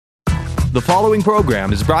The following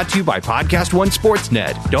program is brought to you by Podcast One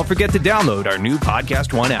Sportsnet. Don't forget to download our new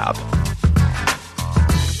Podcast One app.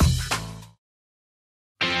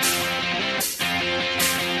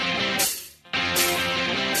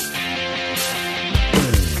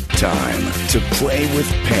 Time to play with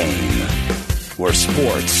pain, where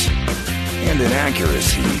sports and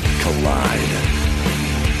inaccuracy collide.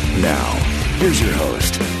 Now, here's your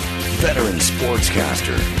host, veteran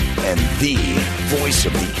sportscaster, and the voice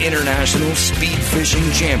of the International Speed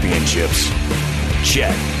Fishing Championships,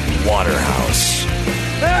 Chet Waterhouse.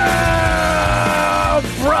 Oh,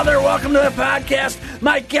 brother, welcome to the podcast.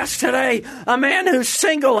 My guest today, a man who's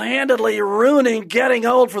single-handedly ruining getting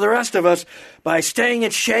old for the rest of us by staying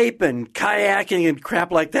in shape and kayaking and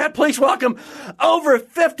crap like that. Please welcome over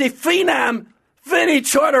 50 phenom, Vinny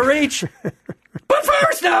Tortorich. But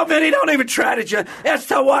first now, Vinny, don't even try to judge. It's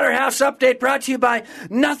the Waterhouse Update brought to you by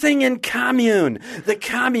Nothing in Commune, the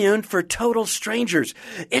commune for total strangers.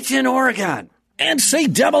 It's in Oregon.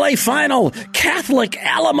 NCAA final, Catholic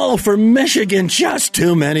Alamo for Michigan, just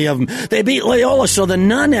too many of them. They beat Loyola, so the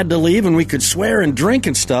nun had to leave and we could swear and drink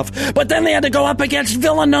and stuff. But then they had to go up against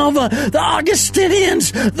Villanova, the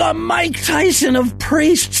Augustinians, the Mike Tyson of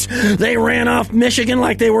priests. They ran off Michigan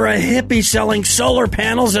like they were a hippie selling solar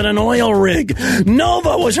panels at an oil rig.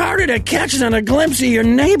 Nova was harder to catch than a glimpse of your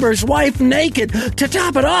neighbor's wife naked. To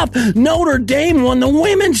top it off, Notre Dame won the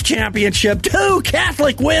women's championship. 2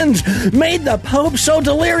 Catholic wins made the Pope so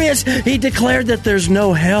delirious, he declared that there's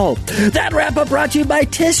no hell. That wrap-up brought to you by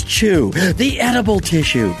Tissue, the edible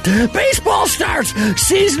tissue. Baseball starts.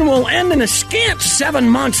 Season will end in a scant 7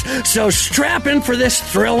 months, so strap in for this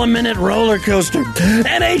thrill-a-minute roller coaster.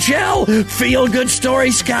 NHL, feel-good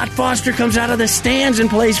story. Scott Foster comes out of the stands and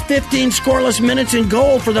plays 15 scoreless minutes in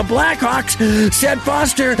goal for the Blackhawks. Said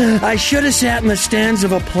Foster, I should have sat in the stands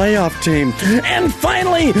of a playoff team. And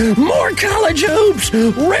finally, more college hoops.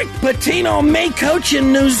 Rick Pitino may coach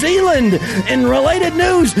in New Zealand. In related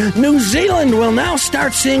news, New Zealand will now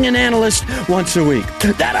start seeing an analyst once a week.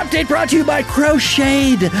 That update brought to you by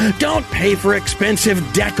Crocheted. Don't pay for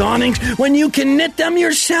expensive deck awnings when you can knit them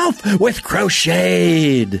yourself with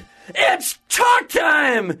Crocheted. It's talk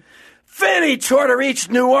time! Vinny Tortorich,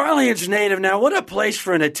 New Orleans native. Now, what a place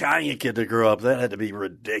for an Italian kid to grow up. That had to be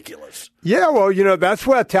ridiculous. Yeah, well, that's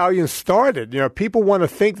where Italians started. People want to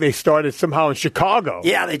think they started somehow in Chicago.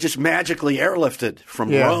 Yeah, they just magically airlifted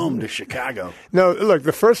from Rome to Chicago. No, look,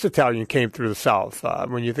 the first Italian came through the South.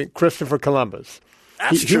 When you think Christopher Columbus.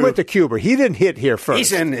 That's true. He went to Cuba. He didn't hit here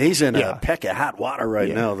first. He's in a peck of hot water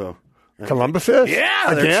right now, though. Columbus is?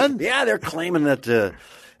 Yeah. Again? They're claiming that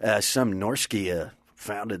some Norsky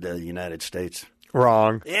founded the United States.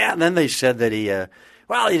 Wrong. Yeah, and then they said that he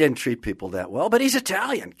didn't treat people that well, but he's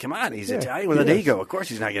Italian. Come on, he's Italian with an ego. Of course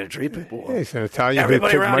he's not going to treat people well. Yeah, he's an Italian.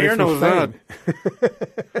 Everybody around here knows that.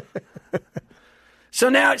 So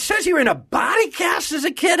now, it says you were in a body cast as a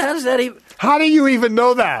kid. How does that even... How do you even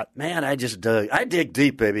know that? Man, I dig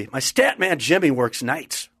deep, baby. My stat man Jimmy works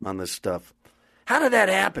nights on this stuff. How did that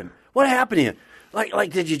happen? What happened to you?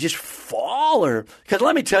 Like, did you just fall, or? Because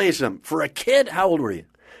let me tell you something. For a kid, how old were you?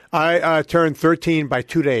 I turned 13 by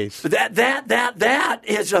 2 days. That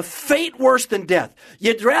is a fate worse than death.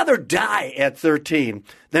 You'd rather die at 13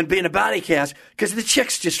 than be in a body cast because the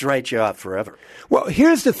chicks just write you off forever. Well,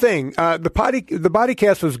 here's the thing. The body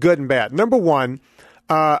cast was good and bad. Number one,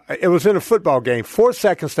 it was in a football game, 4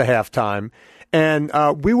 seconds to halftime, and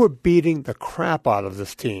we were beating the crap out of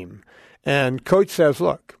this team. And coach says,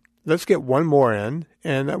 look, let's get one more in,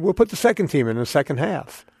 and we'll put the second team in the second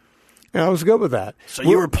half. And I was good with that. So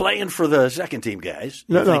you were playing for the second team guys.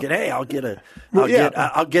 You're thinking, hey, I'll get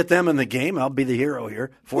them in the game. I'll be the hero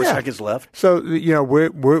here. 4 seconds left. So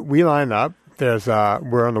we line up.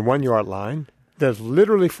 We're on the 1 yard line. There's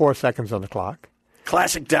literally 4 seconds on the clock.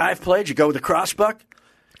 Classic dive play. Did you go with the crossbuck?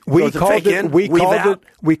 We called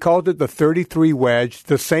it the 33 wedge.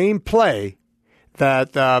 The same play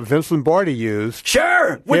that Vince Lombardi used.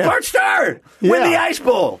 Sure, with Bart Starr. Win the Ice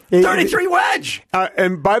Bowl. 33 wedge.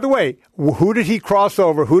 And by the way, who did he cross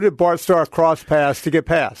over? Who did Bart Starr cross past to get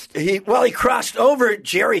past? He crossed over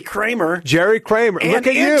Jerry Kramer. And look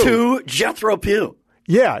at into Jethro Pugh.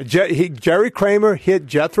 Yeah, Jerry Kramer hit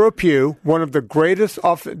Jethro Pugh, one of the greatest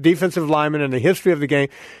defensive linemen in the history of the game.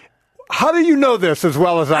 How do you know this as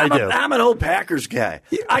well as I do? I'm an old Packers guy.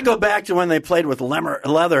 Yeah. I go back to when they played with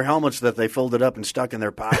leather helmets that they folded up and stuck in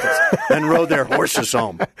their pockets and rode their horses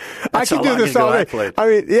home. That's I can do this all day. I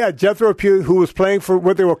mean, Jethro Pugh, who was playing for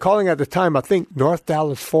what they were calling at the time, I think, North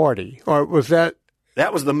Dallas 40. Or was that?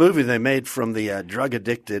 That was the movie they made from the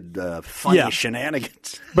drug-addicted funny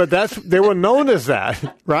shenanigans. But they were known as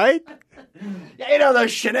that, right? You know,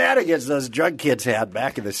 those shenanigans those drug kids had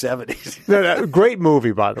back in the 70s. No, great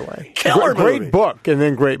movie, by the way. Killer movie. Great book and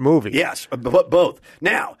then great movie. Yes, both.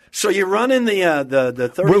 Now, so you're running the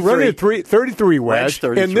 33. We're running a 33 wedge.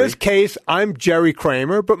 33. In this case, I'm Jerry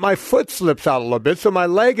Kramer, but my foot slips out a little bit, so my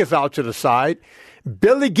leg is out to the side.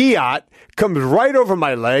 Billy Guyot comes right over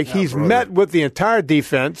my leg. He's met with the entire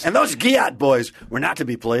defense. And those Guyot boys were not to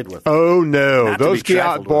be played with. Oh, no. Not to Those be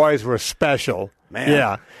trifled Guyot boys were special. Man.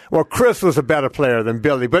 Yeah. Well, Chris was a better player than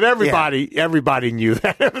Billy, but everybody knew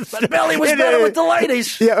that. But Billy was better with the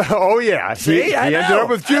ladies. Yeah. Oh, yeah. See, he I know. ended up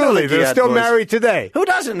with I know Julie. the They're Guyot still boys. married today. Who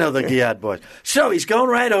doesn't know the Guyot boys? So he's going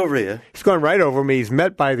right over you. He's going right over me. He's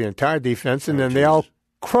met by the entire defense, and then they all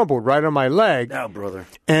crumbled right on my leg. Oh, brother.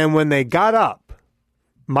 And when they got up,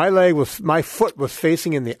 my foot was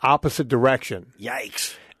facing in the opposite direction.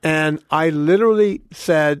 Yikes. And I literally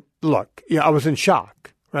said, look, I was in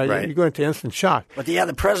shock, right? You go into instant shock. But you had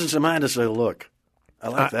the presence of mind to say, look, I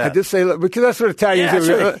like that. I just say, look, because that's what Italians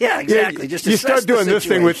do. Yeah, exactly. Just you assess start doing the this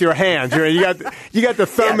thing with situation. your hands. You got the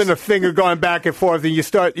thumb and the finger going back and forth, and you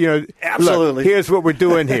start, Absolutely. Look, here's what we're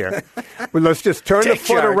doing here. Well, let's just turn the Take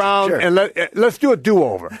foot charge. around Sure. and let's do a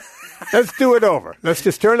do-over. Let's do it over. Let's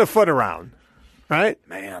just turn the foot around. Right?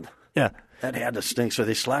 Man, Yeah. that had to stink. So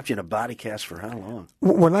they slapped you in a body cast for how long?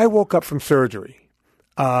 When I woke up from surgery,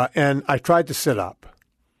 and I tried to sit up,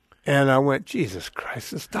 and I went, Jesus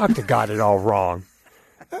Christ, this doctor got it all wrong.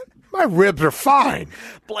 My ribs are fine.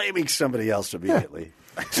 Blaming somebody else immediately.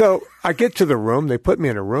 So I get to the room. They put me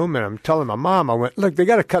in a room, and I'm telling my mom, I went, look, they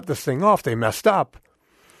got to cut this thing off. They messed up.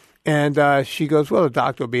 And she goes, well, the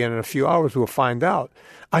doctor will be in a few hours. We'll find out.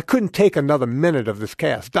 I couldn't take another minute of this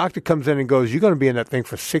cast. Doctor comes in and goes, you're going to be in that thing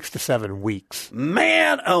for 6 to 7 weeks.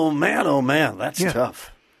 Man, oh, man, oh, man. That's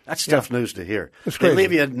tough. That's tough news to hear. It's They crazy.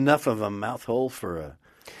 leave you enough of a mouth hole for a...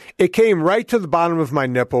 It came right to the bottom of my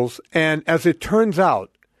nipples, and as it turns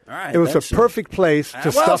out, All right, it was a that's perfect place to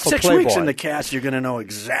well, stuff a 6 Playboy. weeks in the cast, you're going to know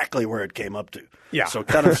exactly where it came up to. Yeah. So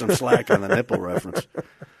cut him some slack on the nipple reference.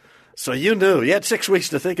 So you knew. You had 6 weeks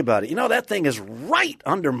to think about it. You know, that thing is right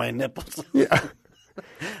under my nipples. Yeah.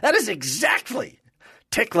 That is exactly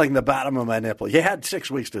tickling the bottom of my nipple. You had 6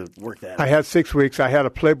 weeks to work that I out. had 6 weeks. I had a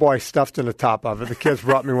Playboy stuffed in the top of it. The kids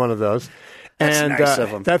brought me one of those. That's and nice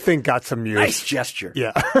of 'em. that thing got some use. Nice gesture.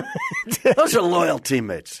 Yeah. Those are loyal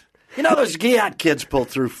teammates. You know, those Guyot kids pulled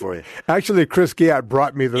through for you. Actually, Chris Guyot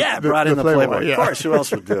brought me the Brought in the Playboy. Yeah. Of course, who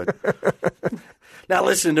else would do it? Now,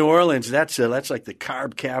 listen, New Orleans, that's like the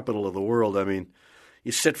carb capital of the world. I mean,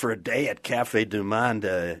 you sit for a day at Cafe Du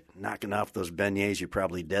Monde knocking off those beignets, you're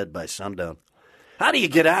probably dead by sundown. How do you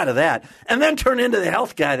get out of that and then turn into the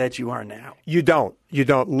health guy that you are now? You don't.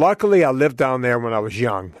 Luckily, I lived down there when I was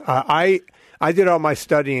young. I did all my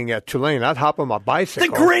studying at Tulane. I'd hop on my The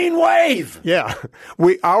bicycle. Green Wave! Yeah.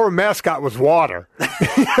 Our mascot was water.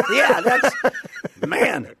 Yeah,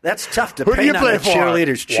 that's tough to Who do you paint on play a for?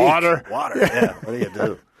 cheerleader's cheek. Water. Yeah, what do you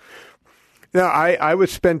do? Now, I would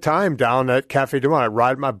spend time down at Cafe Du Monde. I'd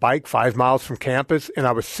ride my bike 5 miles from campus, and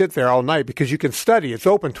I would sit there all night because you can study. It's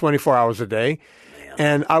open 24 hours a day.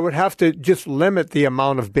 And I would have to just limit the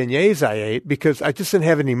amount of beignets I ate because I just didn't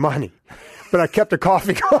have any money. But I kept the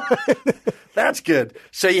coffee going. That's good.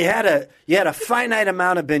 So you had a finite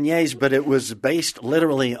amount of beignets, but it was based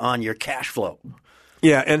literally on your cash flow.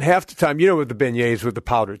 Yeah, and half the time, with the beignets with the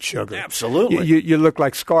powdered sugar. Absolutely. You look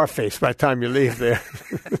like Scarface by the time you leave there.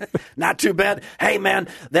 Not too bad. Hey, man,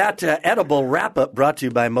 that edible wrap-up brought to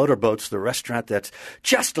you by Motorboats, the restaurant that's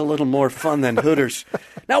just a little more fun than Hooters.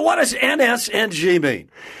 Now, what does NSNG mean?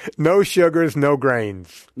 No sugars, no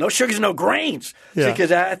grains. No sugars, no grains. Yeah.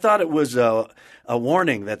 Because I thought it was a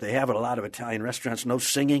warning that they have at a lot of Italian restaurants: no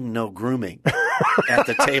singing, no grooming at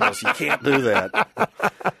the tables. You can't do that.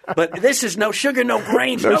 But this is no sugar, no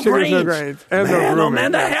grains, No no sugars, grains. no grains. And no man, grooming.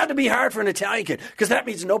 man, that had to be hard for an Italian kid because that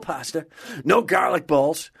means no pasta, no garlic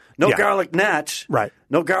balls, no Yeah. garlic nuts, Right.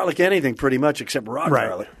 no garlic anything pretty much except raw Right.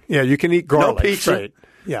 garlic. Yeah, you can eat garlic No pizza. straight.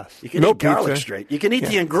 Yes. You can no eat garlic pizza. straight. You can eat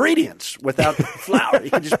the ingredients without the flour.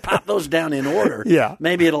 You can just pop those down in order. Yeah.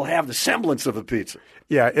 Maybe it'll have the semblance of a pizza.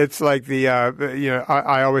 Yeah, it's like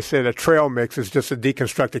I always say the trail mix is just a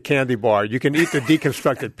deconstructed candy bar. You can eat the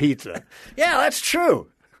deconstructed pizza. Yeah, that's true.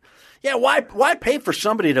 Yeah, why pay for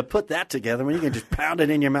somebody to put that together when you can just pound it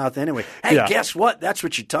in your mouth anyway? Hey, Yeah. guess what? That's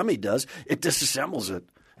what your tummy does. It disassembles it.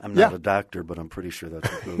 I'm not Yeah. a doctor, but I'm pretty sure that's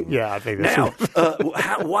what Yeah, I think that's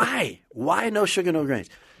Now, why no sugar, no grains?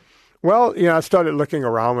 Well, I started looking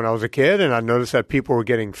around when I was a kid, and I noticed that people were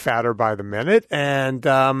getting fatter by the minute, and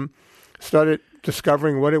started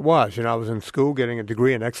discovering what it was. I was in school getting a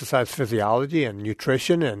degree in exercise physiology and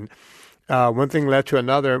nutrition, and one thing led to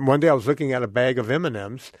another. One day I was looking at a bag of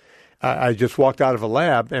M&Ms, I just walked out of a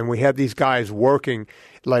lab, and we had these guys working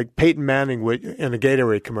like Peyton Manning would in a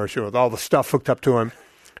Gatorade commercial with all the stuff hooked up to him.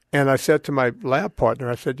 And I said to my lab partner,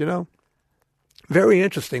 I said, very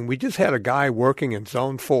interesting. We just had a guy working in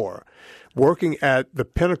Zone 4, working at the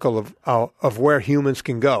pinnacle of where humans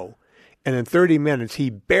can go. And in 30 minutes, he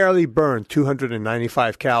barely burned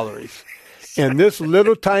 295 calories. And this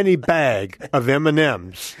little tiny bag of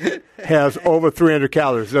M&Ms has over 300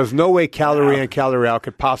 calories. There's no way calorie in, calorie out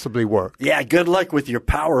could possibly work. Yeah, good luck with your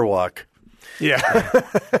power walk. Yeah.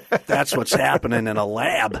 That's what's happening in a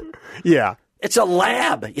lab. Yeah. It's a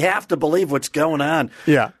lab. You have to believe what's going on.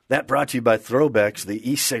 Yeah. That brought to you by Throwbacks,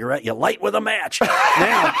 the e-cigarette you light with a match.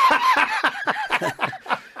 Now,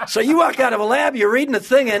 so you walk out of a lab, you're reading a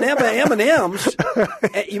thing in M&M's.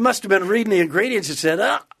 You must have been reading the ingredients and said,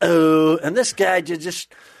 uh-oh. And this guy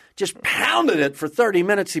just pounded it for 30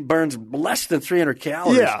 minutes. He burns less than 300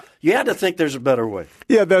 calories. Yeah. You had to think there's a better way.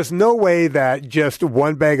 Yeah, there's no way that just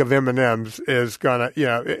one bag of M&Ms is going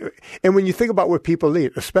to, and when you think about what people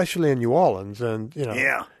eat, especially in New Orleans, and,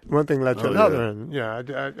 Yeah. one thing led to another. Yeah.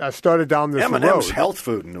 And, I started down this road. M&M's health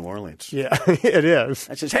food in New Orleans. Yeah, it is.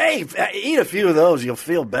 I says, hey, eat a few of those. You'll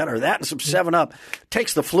feel better. That and some 7-Up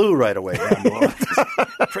takes the flu right away.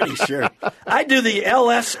 Pretty sure. I do the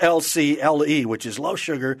LSLCLE, which is low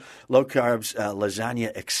sugar, low carbs,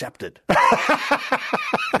 lasagna accepted.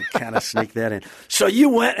 Kind of sneak that in. So you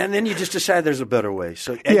went, and then you just decided there's a better way.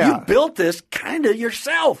 So you built this kind of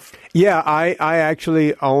yourself. Yeah, I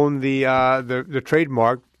actually own the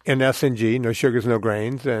trademark NSNG, no sugars, no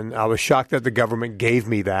grains, and I was shocked that the government gave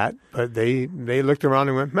me that. But they looked around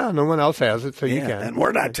and went, "Man, no one else has it, so you can." And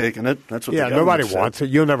we're not taking it. That's what. Yeah, the nobody said. wants it.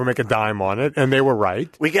 You'll never make a dime on it, and they were right.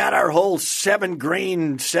 We got our whole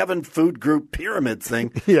 7-grain, 7-food group pyramid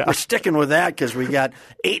thing. Yeah. We're sticking with that because we got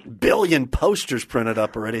 8 billion posters printed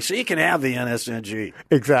up already. So you can have the NSNG.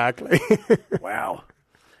 Exactly. Wow.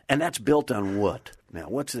 And that's built on what? Now,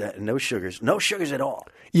 what's that? No sugars. No sugars at all.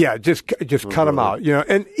 Yeah, just cut them out.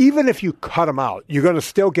 And even if you cut them out, you're going to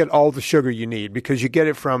still get all the sugar you need because you get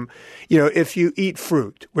it from, if you eat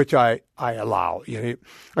fruit, which I allow. I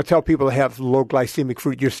tell people to have low glycemic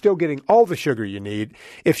fruit. You're still getting all the sugar you need.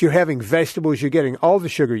 If you're having vegetables, you're getting all the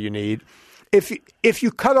sugar you need. If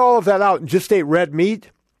you cut all of that out and just ate red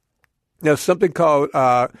meat, there's something called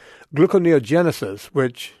gluconeogenesis,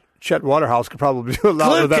 which Chet Waterhouse could probably do a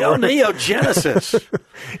lot of that work. Gluconeogenesis.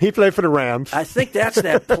 He played for the Rams. I think that's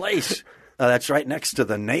that place that's right next to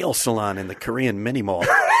the nail salon in the Korean mini mall.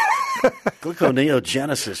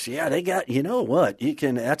 Gluconeogenesis. Yeah, they got, you know what? You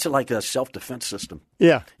can. That's like a self-defense system.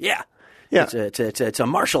 Yeah. Yeah. Yeah. It's a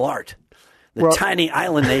martial art. The tiny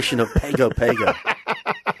island nation of Pago Pago.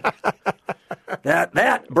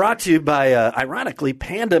 That brought to you by, ironically,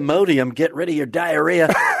 Pandemodium. Get rid of your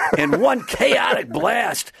diarrhea in one chaotic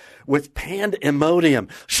blast with Pandemodium.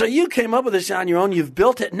 So you came up with this on your own. You've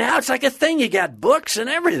built it. Now it's like a thing. You got books and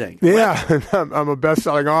everything. Yeah, I'm a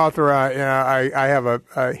best-selling author. I have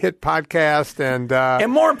a hit podcast.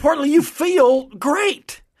 And more importantly, you feel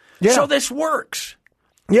great. Yeah. So this works.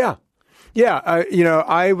 Yeah. Yeah,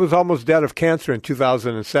 I was almost dead of cancer in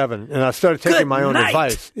 2007, and I started taking my own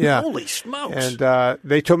advice. Yeah, holy smokes! And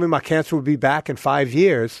they told me my cancer would be back in 5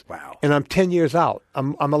 years. Wow! And I'm 10 years out.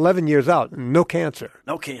 I'm 11 years out, no cancer.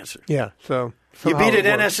 No cancer. Yeah. So you beat it,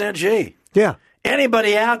 NSNG. Yeah.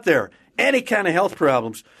 Anybody out there, any kind of health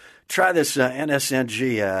problems? Try this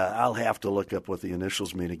NSNG. I'll have to look up what the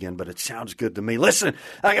initials mean again, but it sounds good to me. Listen,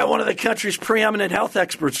 I got one of the country's preeminent health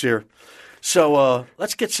experts here, so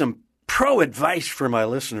let's get some pro advice for my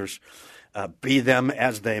listeners, be them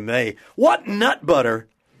as they may. What nut butter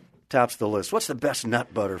tops the list? What's the best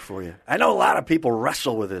nut butter for you? I know a lot of people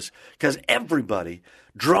wrestle with this because everybody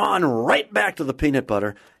drawn right back to the peanut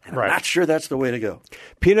butter, and I'm not sure that's the way to go.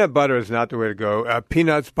 Peanut butter is not the way to go.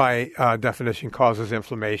 Peanuts, by definition, causes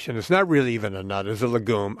inflammation. It's not really even a nut. It's a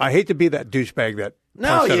legume. I hate to be that douchebag that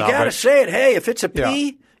No, you got to say it. Hey, if it's a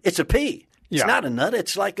pea, it's a pea. It's Yeah. not a nut.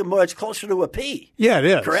 It's like it's closer to a pea. Yeah, it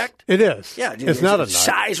is. Correct? It is. Yeah. It's not a nut.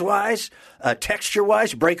 Size-wise,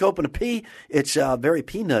 texture-wise, break open a pea, it's very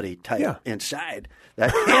peanutty type inside.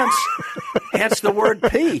 Hence the word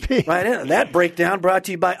pea. Right in. That breakdown brought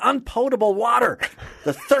to you by Unpotable Water.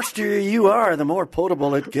 The thirstier you are, the more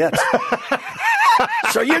potable it gets.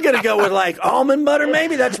 So you're going to go with like almond butter,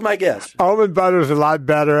 maybe? That's my guess. Almond butter is a lot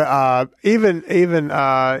better. Even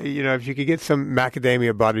if you could get some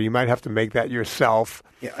macadamia butter, you might have to make that yourself.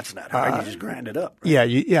 Yeah, it's not hard. You just grind it up. Right?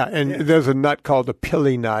 Yeah, there's a nut called the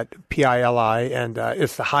pili nut, P-I-L-I, and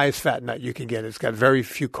it's the highest fat nut you can get. It's got very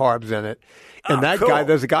few carbs in it. And cool.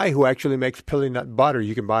 There's a guy who actually makes pili nut butter.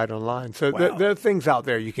 You can buy it online. So there are things out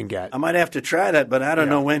there you can get. I might have to try that, but I don't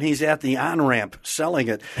know when he's at the on-ramp selling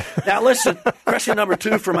it. Now, listen, question number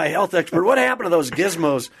 2 for my health expert. What happened to those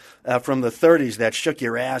gizmos from the 30s that shook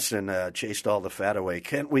your ass and chased all the fat away?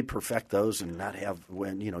 Can't we perfect those and not have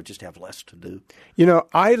just have less to do?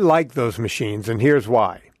 I like those machines, and here's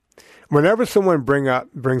why. Whenever someone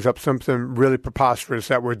brings up something really preposterous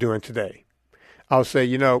that we're doing today, I'll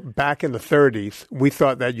say, back in the 30s, we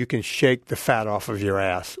thought that you can shake the fat off of your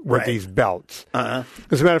ass with these belts. Uh-huh.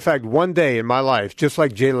 As a matter of fact, one day in my life, just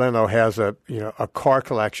like Jay Leno has a car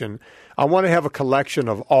collection, I want to have a collection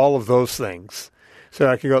of all of those things. So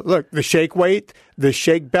I can go, look, the shake weight, the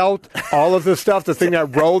shake belt, all of this stuff, the thing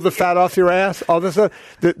that rolled the fat off your ass, all this stuff,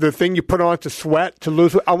 the thing you put on to sweat, to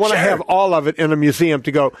lose weight. I want to have all of it in a museum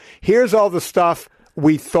to go, here's all the stuff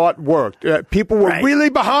we thought worked. People were really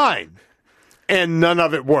behind. And none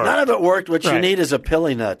of it worked. None of it worked. What you need is a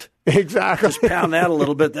pili nut. Exactly. Just pound that a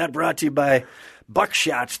little bit. That brought to you by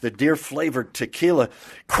Buckshots, the deer-flavored tequila.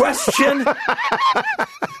 Question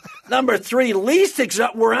number 3.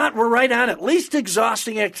 We're right on it. Least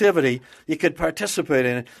exhausting activity you could participate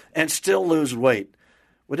in and still lose weight.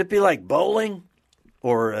 Would it be like bowling?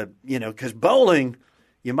 Or, because bowling,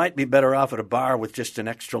 you might be better off at a bar with just an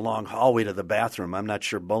extra long hallway to the bathroom. I'm not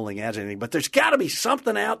sure bowling adds anything. But there's got to be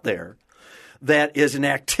something out there that is an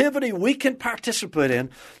activity we can participate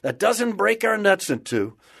in that doesn't break our nuts in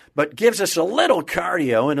two, but gives us a little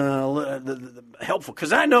cardio and helpful.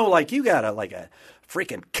 Because I know, like, you got a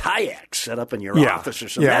freaking kayak set up in your office or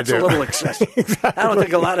something. Yeah, that's a little excessive. Exactly. I don't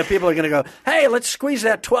think a lot of people are going to go, hey, let's squeeze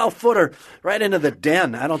that 12-footer right into the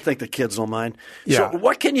den. I don't think the kids will mind. Yeah. So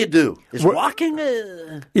what can you do? Is walking?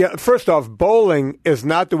 Yeah, first off, bowling is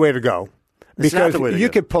not the way to go. Because you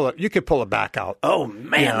could pull it back out. Oh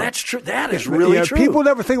man, that's true. That is really true. People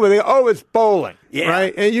never think when they go, it's bowling,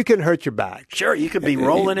 right? And you can hurt your back. Sure, you could be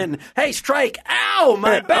rolling in. Hey, strike! Ow,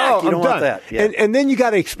 my back! You don't want that. Yeah. And then you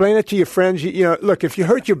got to explain it to your friends. Look, if you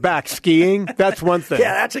hurt your back skiing, that's one thing.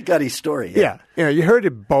 Yeah, that's a gutty story. Yeah, you hurt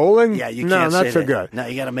it bowling. Yeah, you can't say not so that. good. No,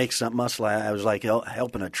 you got to make something muscle. I was like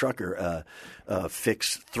helping a trucker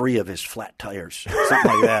fix 3 of his flat tires,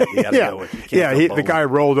 something like that. You got to go with. The guy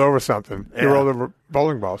rolled over something. Yeah. He rolled over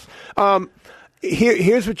bowling balls.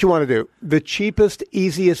 Here's what you want to do. The cheapest,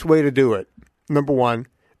 easiest way to do it. Number 1,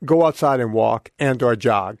 go outside and walk and/or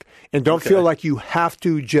jog, and don't feel like you have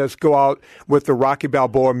to just go out with the Rocky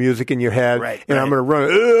Balboa music in your head. Right, I'm going to run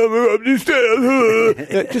up these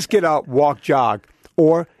stairs. Just get out, walk, jog,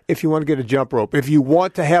 or if you want to get a jump rope. If you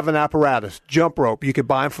want to have an apparatus, jump rope, you could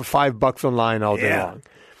buy them for $5 online all day long.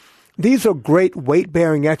 These are great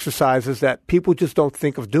weight-bearing exercises that people just don't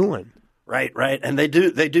think of doing. Right, and they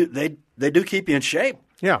do keep you in shape.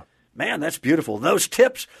 Yeah. Man, that's beautiful. Those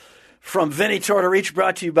tips from Vinny Tortorich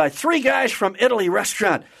brought to you by 3 Guys from Italy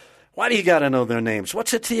Restaurant. Why do you got to know their names?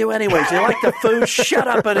 What's it to you anyways? They like the food? Shut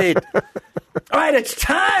up and eat. All right, it's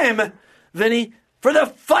time, Vinny, for the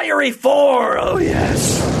Fiery Four. Oh,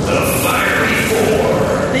 yes. The Fiery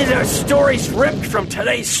Four. These are stories ripped from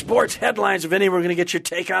today's sports headlines. Vinny, we're going to get your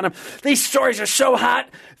take on them. These stories are so hot,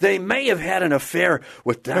 they may have had an affair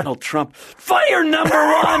with Donald Trump. Fire number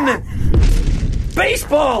 1.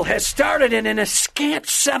 Baseball has started, and in a scant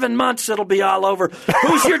 7 months, it'll be all over.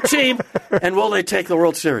 Who's your team, and will they take the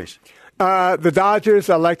World Series? The Dodgers.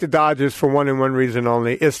 I like the Dodgers for one and one reason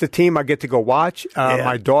only. It's the team I get to go watch.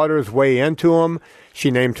 My daughter's way into them.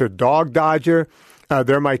 She named her dog Dodger.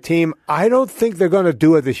 They're my team. I don't think they're going to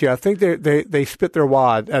do it this year. I think they spit their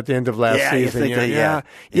wad at the end of last season.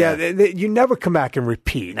 You never come back and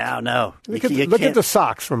repeat. No. Look at the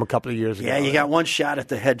Sox from a couple of years ago. Yeah, you got one shot at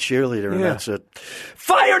the head cheerleader, and that's it.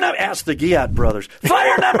 Ask the Giat brothers.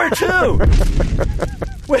 Fire number 2.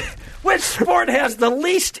 Which sport has the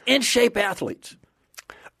least in-shape athletes?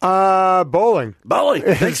 Bowling. Bowling,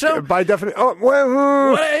 think so? By definition. Curling.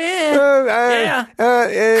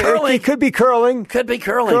 It could be curling.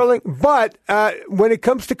 But when it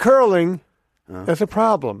comes to curling, there's a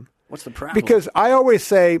problem. What's the problem? Because I always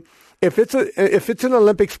say, if it's an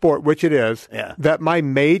Olympic sport, which it is, that my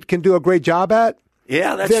maid can do a great job at.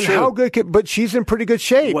 Yeah, that's then true. How good? But she's in pretty good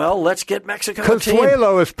shape. Well, let's get Mexico.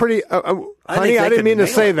 Consuelo is pretty. Honey, I didn't mean to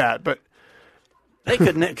say that, but. Hey,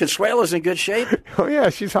 Consuelo's in good shape? Oh, yeah,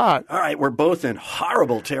 she's hot. All right, we're both in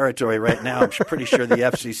horrible territory right now. I'm pretty sure the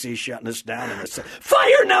FCC is shutting us down in this.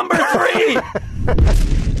 Fire number 3!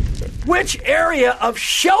 Which area of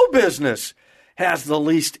show business has the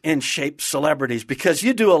least in shape celebrities? Because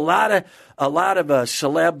you do a lot of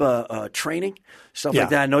celeb training, stuff like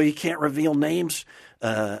that. I know you can't reveal names,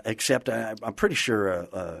 except I'm pretty sure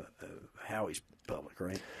Howie's public,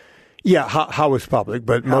 right? Yeah, Howie's public,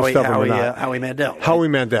 but most of them are not. Howie Mandel. Right? Howie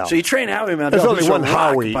Mandel. So you train Howie Mandel. There's only one rock,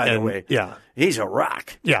 Howie, by the way. Yeah. He's a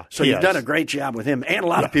rock. Yeah. So you've done a great job with him. And a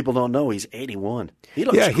lot of people don't know he's 81. He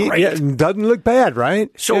looks great. Yeah, doesn't look bad, right?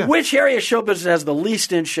 So which area of show business has the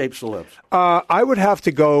least in shape celebs? I would have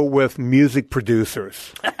to go with music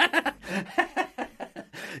producers.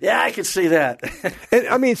 Yeah, I can see that. And,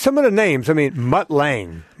 I mean, some of the names. I mean, Mutt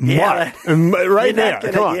Lange. Yeah. Mutt. Right there.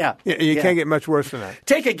 Come on. Yeah. You can't get much worse than that.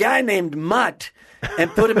 Take a guy named Mutt and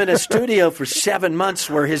put him in a studio for 7 months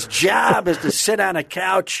where his job is to sit on a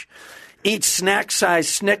couch, eat snack-sized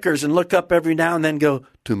Snickers, and look up every now and then go,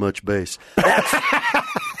 too much bass.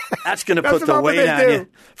 That's going to put the weight on you.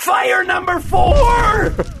 Fire number 4!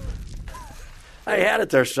 I had it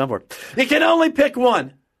there somewhere. You can only pick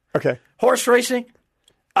one. Okay. Horse racing,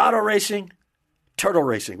 auto racing, turtle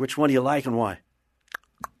racing. Which one do you like and why?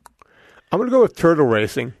 I'm going to go with turtle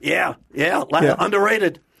racing. Yeah.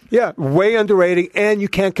 Underrated. Yeah, way underrated, and you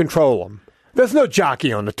can't control them. There's no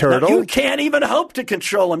jockey on the turtle. No, you can't even hope to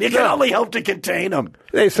control them. You can only hope to contain them.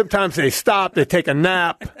 Sometimes they stop, they take a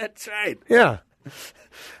nap. That's right. Yeah.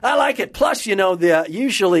 I like it. Plus,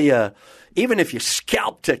 usually, even if you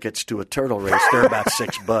scalp tickets to a turtle race, they're about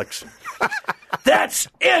 $6. That's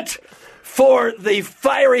it for the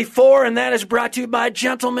Fiery Four, and that is brought to you by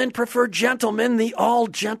Gentlemen Prefer Gentlemen, the All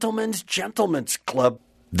Gentlemen's Gentlemen's Club.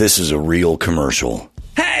 This is a real commercial.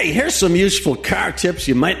 Hey, here's some useful car tips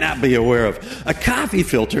you might not be aware of. A coffee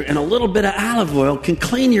filter and a little bit of olive oil can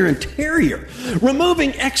clean your interior.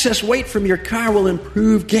 Removing excess weight from your car will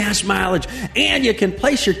improve gas mileage, and you can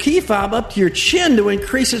place your key fob up to your chin to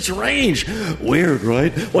increase its range. Weird,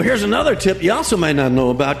 right? Well, here's another tip you also might not know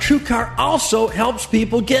about. TrueCar also helps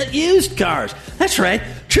people get used cars. That's right.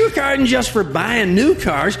 TrueCar isn't just for buying new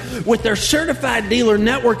cars. With their certified dealer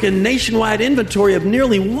network and nationwide inventory of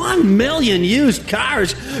nearly 1 million used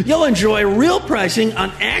cars, you'll enjoy real pricing on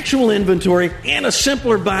actual inventory and a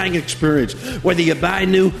simpler buying experience, whether you buy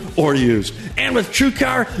new or used. And with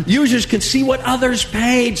TrueCar, users can see what others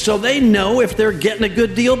paid so they know if they're getting a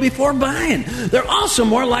good deal before buying. They're also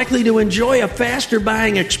more likely to enjoy a faster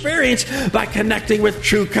buying experience by connecting with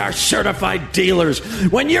TrueCar certified dealers.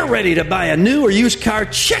 When you're ready to buy a new or used car,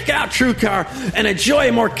 check out TrueCar and enjoy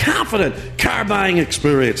a more confident car buying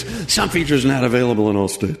experience. Some features not available in all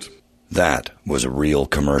states. That was a real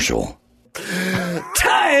commercial.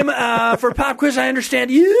 Time for Pop Quiz. I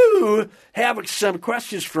understand you have some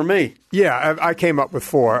questions for me. Yeah, I came up with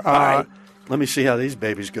 4. All right. Let me see how these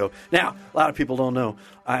babies go. Now, a lot of people don't know.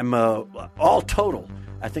 I'm all total.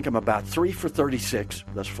 I think I'm about 3 for 36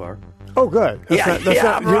 thus far. Oh, good.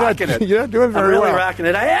 I'm rocking it. You're not doing very well. I'm really rocking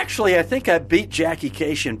it. I think I beat Jackie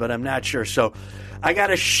Cation, but I'm not sure. So I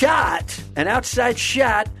got an outside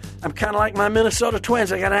shot. I'm kind of like my Minnesota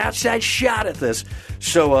Twins. I got an outside shot at this.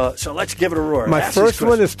 So let's give it a roar. My first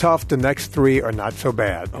one is tough. The next 3 are not so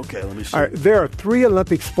bad. Okay, let me see. All right, there are 3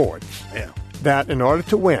 Olympic sports that, in order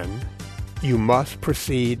to win, you must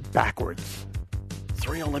proceed backwards.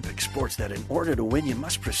 3 Olympic sports that, in order to win, you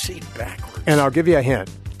must proceed backwards. And I'll give you a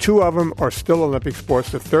hint. 2 of them are still Olympic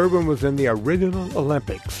sports. The third one was in the original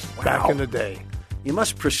Olympics back in the day. You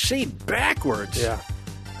must proceed backwards. Yeah.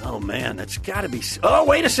 Oh, man, that's got to be... Oh,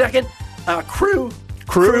 wait a second. Crew.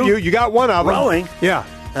 You got one of them. Rowing. Yeah.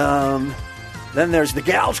 Then there's the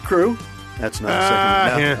gals crew. That's not a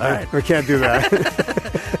second. Yeah. All right. We can't do that.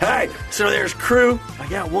 All right. So there's crew. I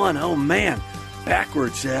got one. Oh, man.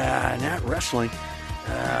 Backwards. Not wrestling.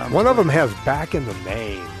 One of them has back in the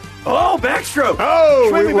name. Oh, backstroke. Oh,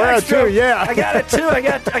 Swimming we're at backstroke. 2, yeah. I got it, too. I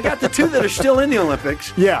got the 2 that are still in the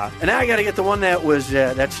Olympics. Yeah. And now I got to get the one that was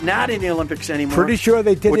that's not in the Olympics anymore. Pretty sure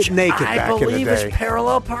they did it naked back in the day. I believe is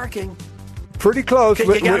parallel parking. Pretty close.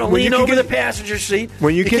 You got to lean over the passenger seat.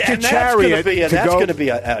 When you get your chariot that's going to be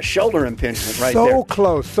a shoulder impingement right there. So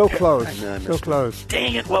close. So close. Close.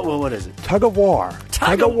 Dang it. What is it? Tug of war.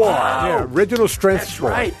 Tug of war. Yeah, original strength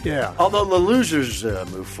sport. Right. Yeah. Although the losers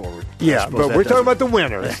move forward. Yeah, but we're talking about the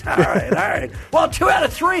winners. All right. Well, 2 out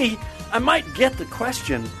of 3, I might get the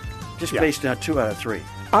question just based on 2 out of 3.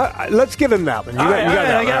 Let's give him that one.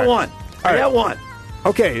 I got one. I got one.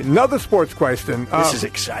 Okay, another sports question. This is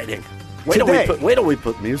exciting. Wait till we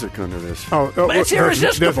put music under this. Oh, but it's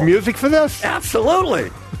irresistible. There's music for this?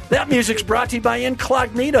 Absolutely. That music's brought to you by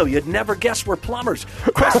Incognito. You'd never guess we're plumbers.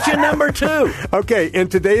 Question number 2. Okay, in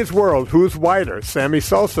today's world, who's whiter, Sammy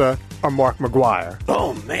Sosa or Mark McGwire?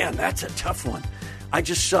 Oh, man, that's a tough one. I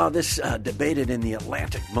just saw this debated in the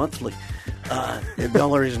Atlantic Monthly. The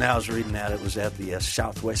only reason I was reading that, it was at the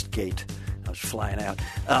Southwest Gate. I was flying out.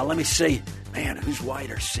 Let me see. Man, who's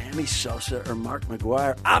whiter, Sammy Sosa or Mark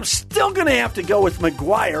McGwire? I'm still going to have to go with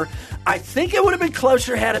McGwire. I think it would have been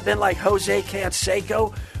closer had it been like Jose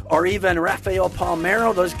Canseco or even Rafael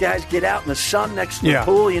Palmeiro. Those guys get out in the sun next to the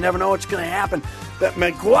pool. You never know what's going to happen. But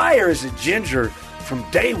McGwire is a ginger from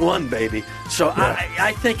day one, baby. So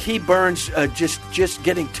I think he burns just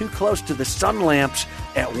getting too close to the sun lamps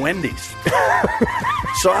at Wendy's.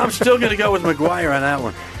 So I'm still going to go with McGwire on that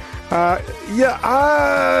one. Tough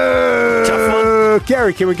one.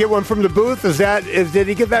 Gary, can we get one from the booth? Did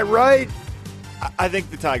he get that right? I think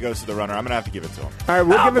the tie goes to the runner. I'm going to have to give it to him. All right,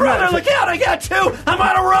 we'll give him brother, that. Look out, I got 2. I'm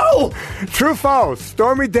on a roll. True false.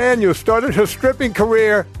 Stormy Daniels started her stripping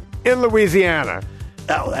career in Louisiana.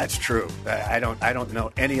 Oh, that's true. I don't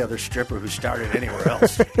know any other stripper who started anywhere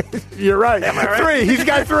else. You're right. Am I right? 3. He's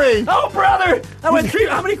got 3. Oh, brother! I went 3.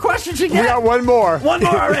 How many questions you We got? got one more. One more.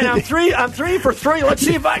 All right, I'm 3 for 3. Let's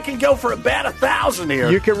see if I can go for about 1,000 here.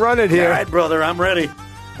 You can run it here. All right, brother, I'm ready.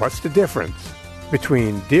 What's the difference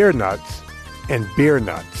between deer nuts and beer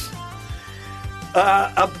nuts?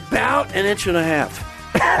 About 1.5 inches.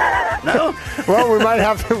 No? Well, we might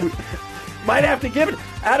have to. Might have to give it.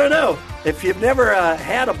 I don't know. If you've never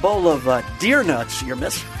had a bowl of deer nuts, you're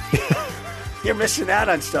missing out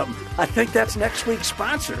on something. I think that's next week's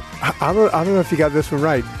sponsor. I don't know if you got this one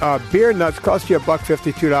right. Beer nuts cost you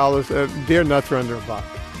 $1.52. Deer nuts are under $1.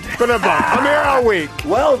 But $1. I'm here all week.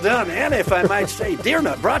 Well done, and if I might say, Deer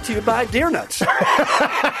Nut, brought to you by Deer Nuts.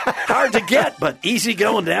 Hard to get, but easy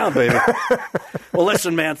going down, baby. Well,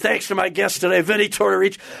 listen, man, thanks to my guest today, Vinny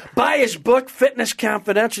Tortorich. Buy his book, Fitness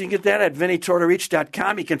Confidential. You can get that at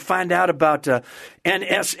VinnyTortorich.com. You can find out about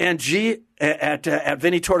NSNG at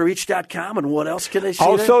VinnyTortorich.com. And what else can they see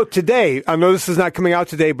Also, today, I know this is not coming out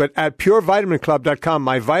today, but at PureVitaminClub.com,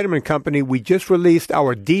 my vitamin company, we just released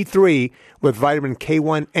our D3 with vitamin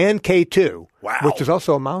K1 and K2, which is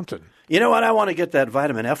also a mountain. You know what? I want to get that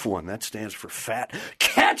vitamin F1. That stands for fat.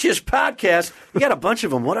 Catch his podcast. You got a bunch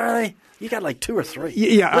of them. What are they? You got like 2 or 3.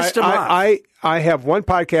 Yeah, List them off. I have one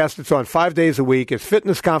podcast that's on 5 days a week. It's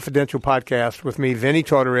Fitness Confidential Podcast with me, Vinny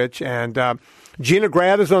Tortorich, and Gina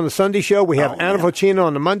Grad is on the Sunday show. We have Anna Vocino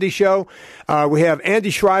on the Monday show. We have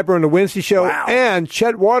Andy Schreiber on the Wednesday show. Wow. And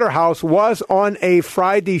Chet Waterhouse was on a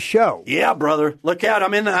Friday show. Yeah, brother. Look out.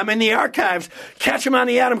 I'm in the archives. Catch him on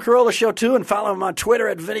the Adam Carolla Show, too, and follow him on Twitter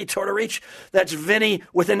at Vinny Tortorich. That's Vinny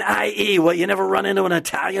with an I-E. Well, you never run into an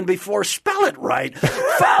Italian before. Spell it right.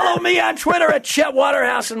 Follow me on Twitter at Chet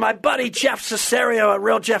Waterhouse and my buddy Jeff Cesario at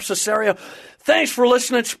Real Jeff Cesario. Thanks for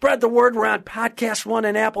listening. Spread the word. We're on Podcast One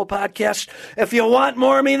and Apple Podcasts. If you want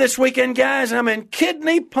more of me this weekend, guys, I'm in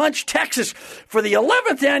Kidney Punch, Texas for the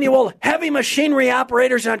 11th annual Heavy Machinery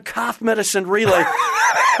Operators on Cough Medicine Relay.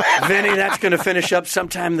 Vinny, that's going to finish up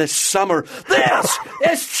sometime this summer. This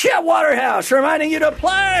is Chet Waterhouse reminding you to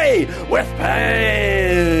play with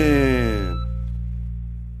pain.